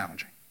hard and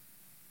challenging.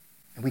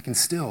 And we can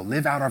still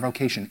live out our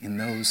vocation in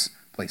those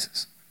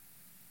places.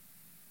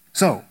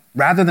 So,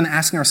 rather than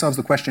asking ourselves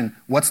the question,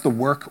 what's the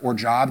work or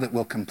job that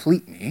will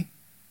complete me,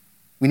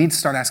 we need to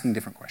start asking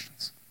different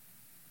questions.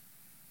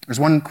 There's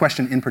one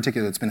question in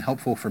particular that's been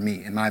helpful for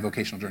me in my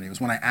vocational journey. It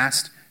was when I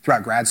asked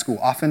throughout grad school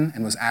often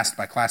and was asked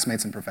by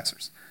classmates and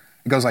professors.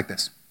 It goes like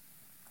this.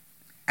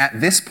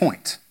 At this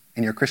point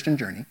in your Christian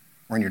journey,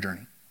 or in your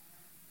journey,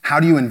 how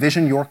do you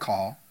envision your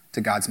call to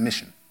God's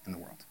mission in the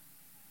world?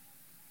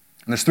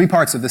 And there's three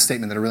parts of this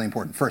statement that are really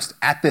important. First,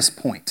 at this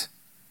point.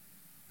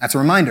 That's a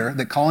reminder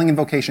that calling and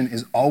vocation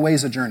is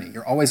always a journey.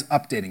 You're always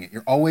updating it.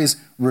 You're always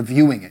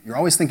reviewing it. You're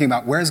always thinking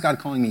about, where is God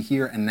calling me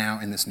here and now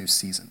in this new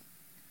season?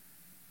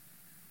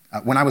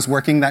 When I was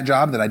working that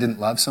job that I didn't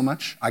love so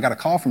much, I got a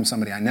call from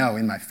somebody I know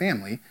in my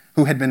family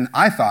who had been,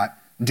 I thought,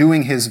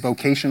 doing his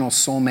vocational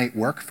soulmate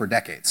work for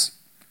decades.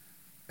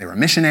 They were a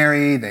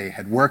missionary, they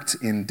had worked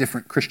in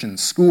different Christian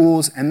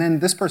schools, and then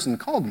this person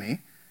called me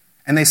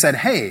and they said,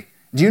 hey,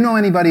 do you know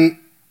anybody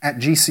at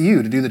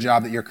GCU to do the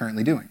job that you're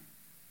currently doing?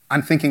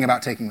 I'm thinking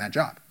about taking that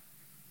job.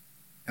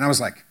 And I was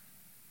like,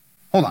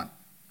 hold on.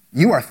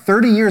 You are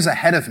 30 years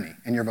ahead of me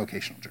in your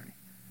vocational journey.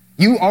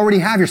 You already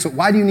have your, so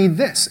why do you need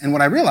this? And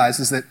what I realized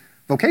is that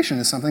vocation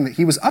is something that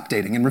he was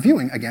updating and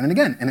reviewing again and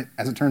again. And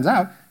as it turns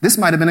out, this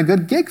might have been a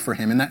good gig for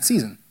him in that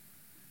season.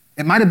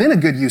 It might have been a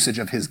good usage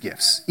of his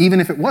gifts,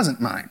 even if it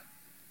wasn't mine.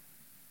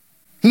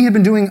 He had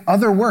been doing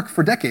other work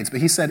for decades,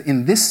 but he said,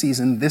 in this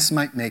season, this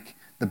might make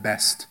the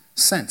best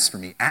sense for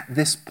me at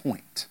this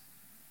point.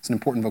 It's an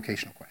important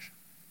vocational question.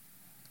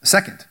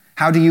 Second,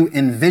 how do you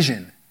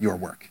envision your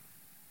work?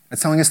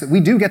 It's telling us that we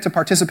do get to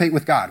participate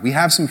with God. We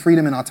have some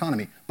freedom and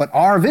autonomy, but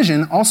our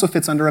vision also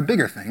fits under a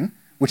bigger thing,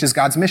 which is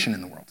God's mission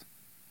in the world.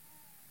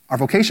 Our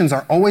vocations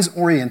are always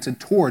oriented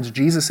towards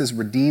Jesus'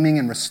 redeeming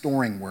and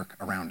restoring work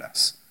around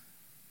us.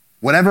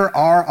 Whatever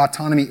our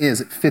autonomy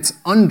is, it fits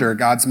under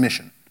God's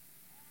mission.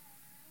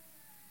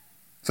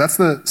 So that's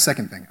the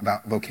second thing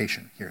about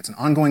vocation here. It's an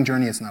ongoing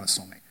journey, it's not a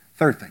soulmate.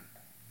 Third thing,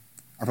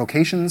 our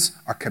vocations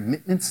are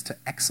commitments to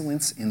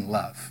excellence in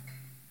love.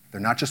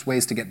 They're not just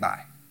ways to get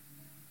by.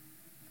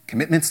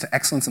 Commitments to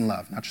excellence in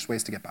love, not just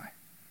ways to get by.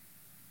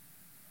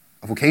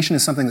 A vocation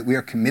is something that we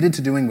are committed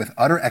to doing with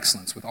utter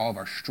excellence, with all of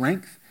our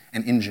strength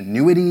and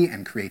ingenuity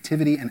and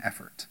creativity and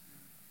effort.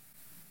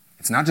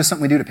 It's not just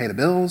something we do to pay the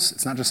bills.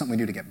 It's not just something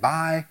we do to get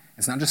by.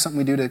 It's not just something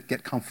we do to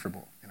get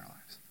comfortable in our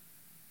lives.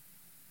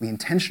 We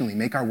intentionally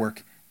make our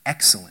work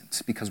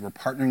excellent because we're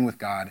partnering with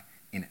God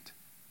in it.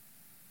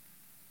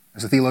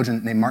 There's a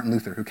theologian named Martin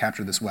Luther who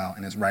captured this well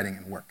in his writing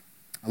and work.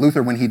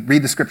 Luther, when he'd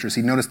read the scriptures,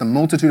 he'd notice the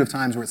multitude of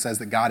times where it says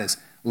that God is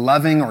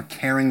loving or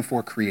caring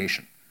for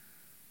creation.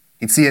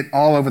 He'd see it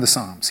all over the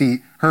Psalms. He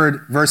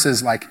heard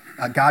verses like,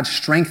 God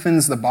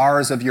strengthens the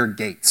bars of your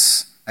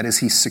gates. That is,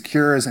 he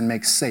secures and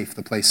makes safe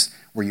the place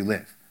where you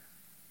live.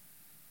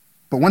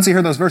 But once he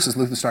heard those verses,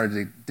 Luther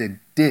started to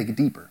dig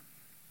deeper.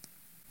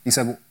 He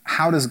said, well,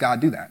 how does God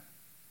do that?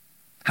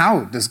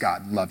 How does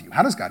God love you?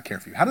 How does God care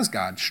for you? How does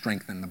God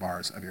strengthen the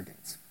bars of your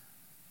gates?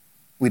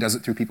 Well, he does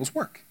it through people's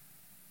work.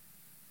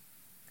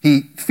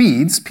 He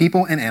feeds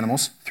people and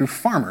animals through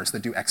farmers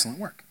that do excellent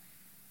work.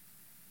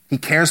 He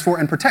cares for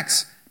and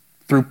protects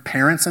through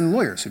parents and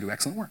lawyers who do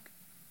excellent work.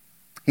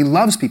 He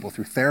loves people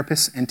through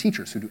therapists and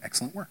teachers who do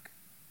excellent work.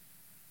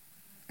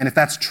 And if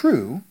that's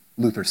true,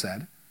 Luther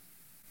said,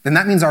 then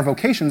that means our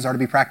vocations are to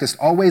be practiced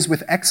always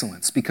with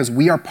excellence because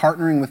we are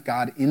partnering with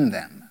God in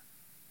them.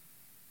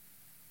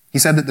 He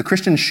said that the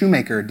Christian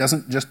shoemaker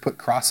doesn't just put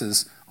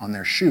crosses on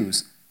their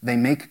shoes, they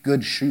make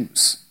good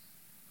shoes.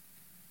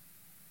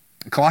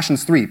 In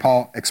Colossians 3,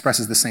 Paul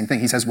expresses the same thing.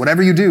 He says,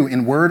 whatever you do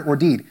in word or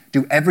deed,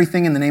 do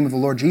everything in the name of the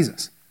Lord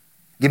Jesus,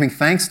 giving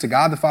thanks to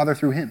God the Father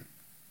through him.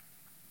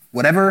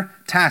 Whatever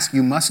task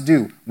you must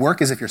do,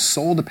 work as if your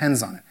soul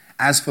depends on it,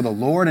 as for the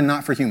Lord and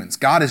not for humans.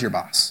 God is your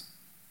boss.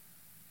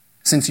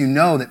 Since you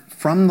know that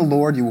from the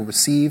Lord you will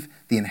receive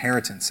the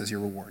inheritance as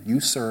your reward, you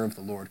serve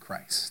the Lord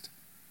Christ.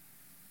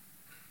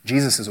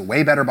 Jesus is a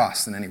way better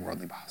boss than any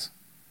worldly boss.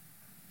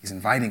 He's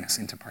inviting us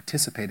into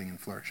participating and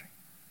flourishing.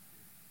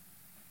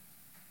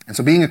 And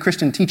so being a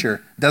Christian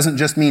teacher doesn't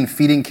just mean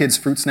feeding kids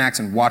fruit snacks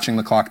and watching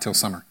the clock till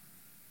summer.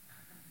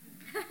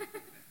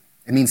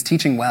 It means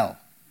teaching well.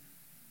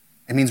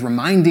 It means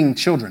reminding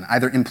children,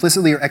 either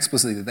implicitly or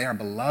explicitly, that they are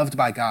beloved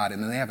by God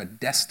and that they have a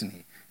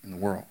destiny in the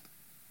world.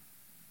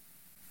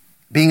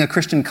 Being a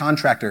Christian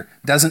contractor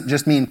doesn't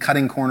just mean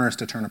cutting corners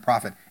to turn a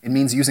profit. It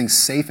means using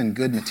safe and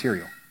good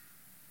material,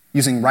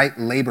 using right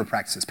labor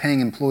practices, paying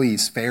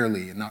employees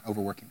fairly and not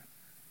overworking them.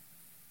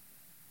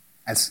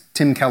 As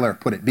Tim Keller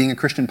put it, being a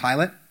Christian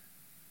pilot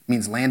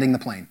means landing the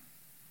plane.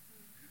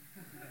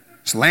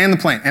 Just land the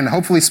plane, and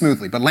hopefully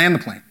smoothly, but land the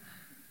plane.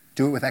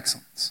 Do it with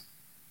excellence.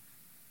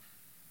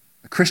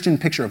 The Christian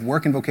picture of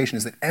work and vocation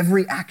is that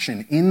every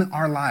action in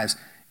our lives,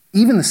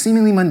 even the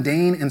seemingly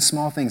mundane and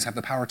small things, have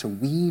the power to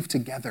weave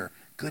together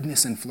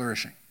goodness and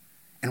flourishing.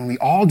 And when we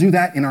all do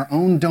that in our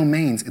own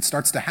domains, it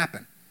starts to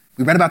happen.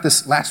 We read about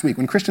this last week.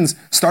 When Christians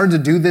started to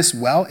do this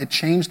well, it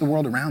changed the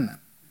world around them.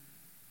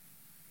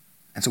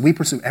 And so we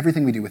pursue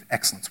everything we do with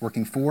excellence,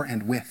 working for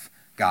and with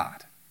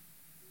God,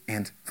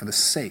 and for the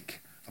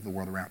sake of the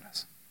world around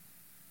us.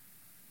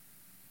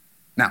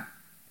 Now,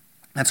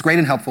 that's great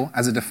and helpful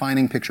as a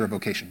defining picture of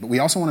vocation, but we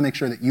also want to make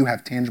sure that you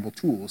have tangible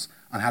tools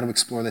on how to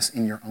explore this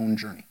in your own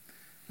journey.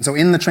 And so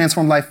in the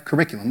Transformed Life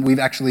curriculum, we've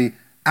actually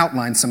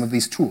outlined some of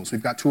these tools.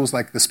 We've got tools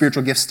like the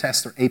Spiritual Gifts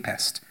Test or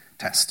APEST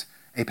test.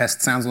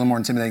 APEST sounds a little more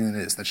intimidating than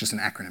it is. That's just an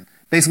acronym.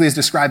 Basically, it's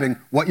describing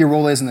what your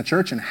role is in the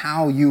church and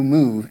how you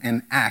move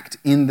and act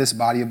in this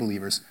body of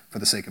believers for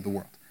the sake of the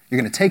world. You're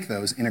going to take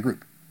those in a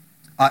group.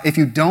 If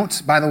you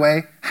don't, by the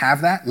way,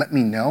 have that, let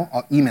me know.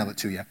 I'll email it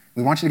to you.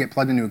 We want you to get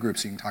plugged into a group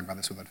so you can talk about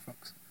this with other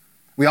folks.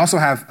 We also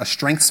have a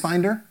strengths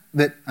finder,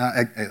 that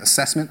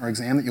assessment or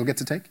exam that you'll get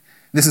to take.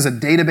 This is a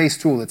database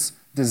tool that's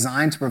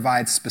designed to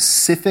provide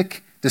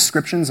specific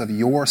descriptions of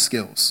your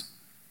skills.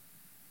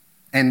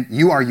 And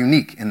you are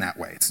unique in that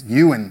way. It's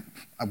you and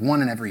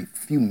one in every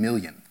few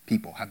million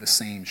people have the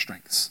same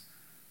strengths.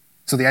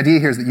 So the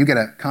idea here is that you get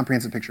a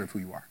comprehensive picture of who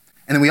you are.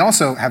 And then we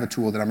also have a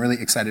tool that I'm really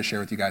excited to share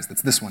with you guys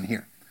that's this one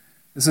here.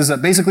 This is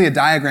basically a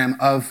diagram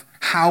of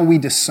how we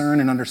discern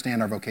and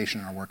understand our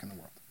vocation and our work in the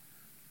world.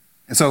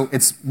 And so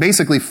it's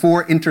basically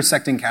 4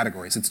 intersecting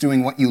categories. It's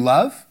doing what you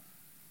love,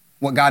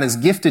 what God has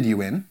gifted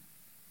you in,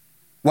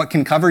 what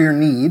can cover your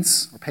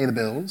needs or pay the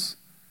bills,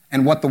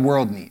 and what the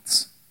world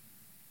needs.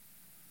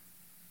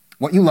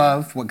 What you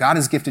love, what God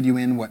has gifted you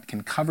in, what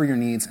can cover your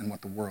needs, and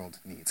what the world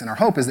needs. And our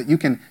hope is that you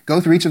can go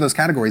through each of those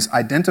categories,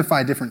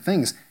 identify different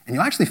things, and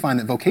you'll actually find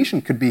that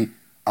vocation could be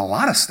a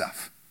lot of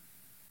stuff.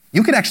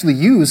 You could actually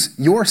use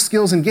your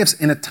skills and gifts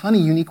in a ton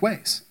of unique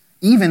ways,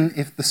 even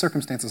if the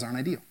circumstances aren't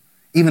ideal,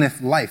 even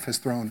if life has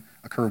thrown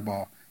a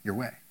curveball your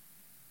way.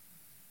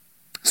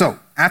 So,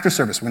 after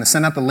service, we're going to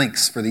send out the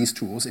links for these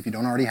tools if you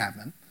don't already have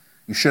them.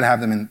 You should have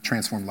them in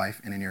Transformed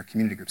Life and in your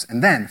community groups.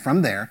 And then,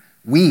 from there,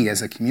 we,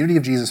 as a community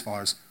of Jesus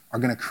followers, are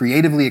going to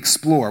creatively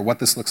explore what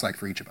this looks like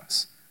for each of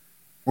us.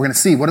 We're going to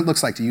see what it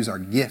looks like to use our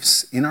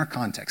gifts in our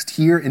context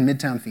here in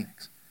Midtown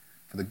Phoenix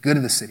for the good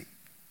of the city,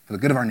 for the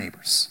good of our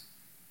neighbors.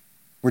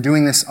 We're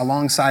doing this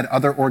alongside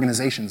other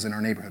organizations in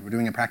our neighborhood. We're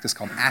doing a practice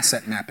called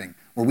asset mapping,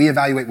 where we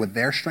evaluate what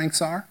their strengths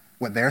are,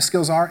 what their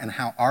skills are, and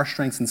how our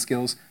strengths and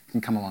skills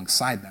can come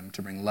alongside them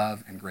to bring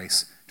love and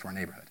grace to our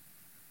neighborhood.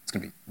 It's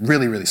going to be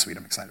really, really sweet.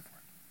 I'm excited for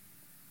it.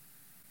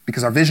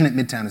 Because our vision at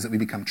Midtown is that we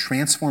become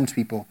transformed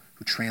people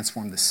who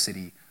transform the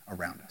city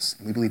around us.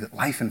 And we believe that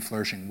life and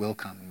flourishing will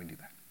come when we do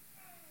that.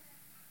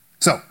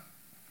 So,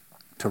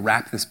 to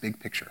wrap this big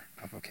picture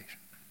of vocation.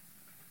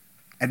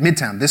 At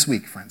Midtown this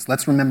week, friends,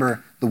 let's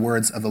remember the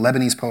words of the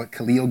Lebanese poet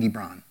Khalil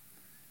Gibran.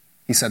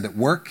 He said that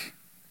work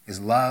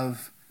is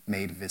love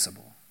made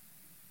visible.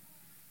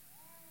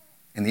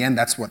 In the end,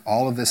 that's what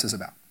all of this is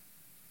about.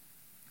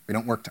 We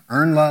don't work to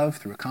earn love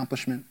through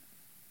accomplishment.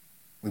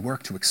 We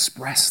work to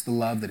express the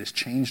love that has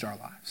changed our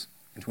lives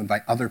and to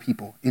invite other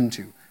people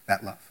into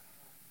that love.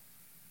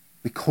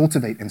 We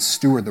cultivate and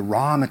steward the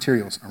raw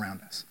materials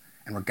around us,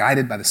 and we're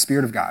guided by the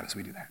Spirit of God as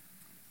we do that.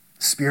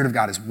 The Spirit of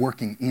God is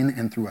working in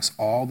and through us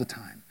all the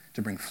time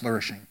to bring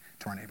flourishing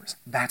to our neighbors.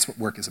 That's what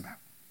work is about.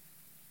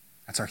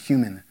 That's our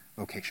human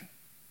vocation.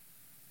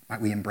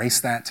 Might we embrace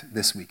that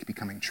this week,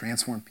 becoming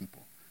transformed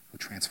people who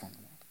transform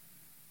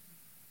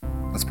the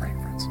world. Let's pray.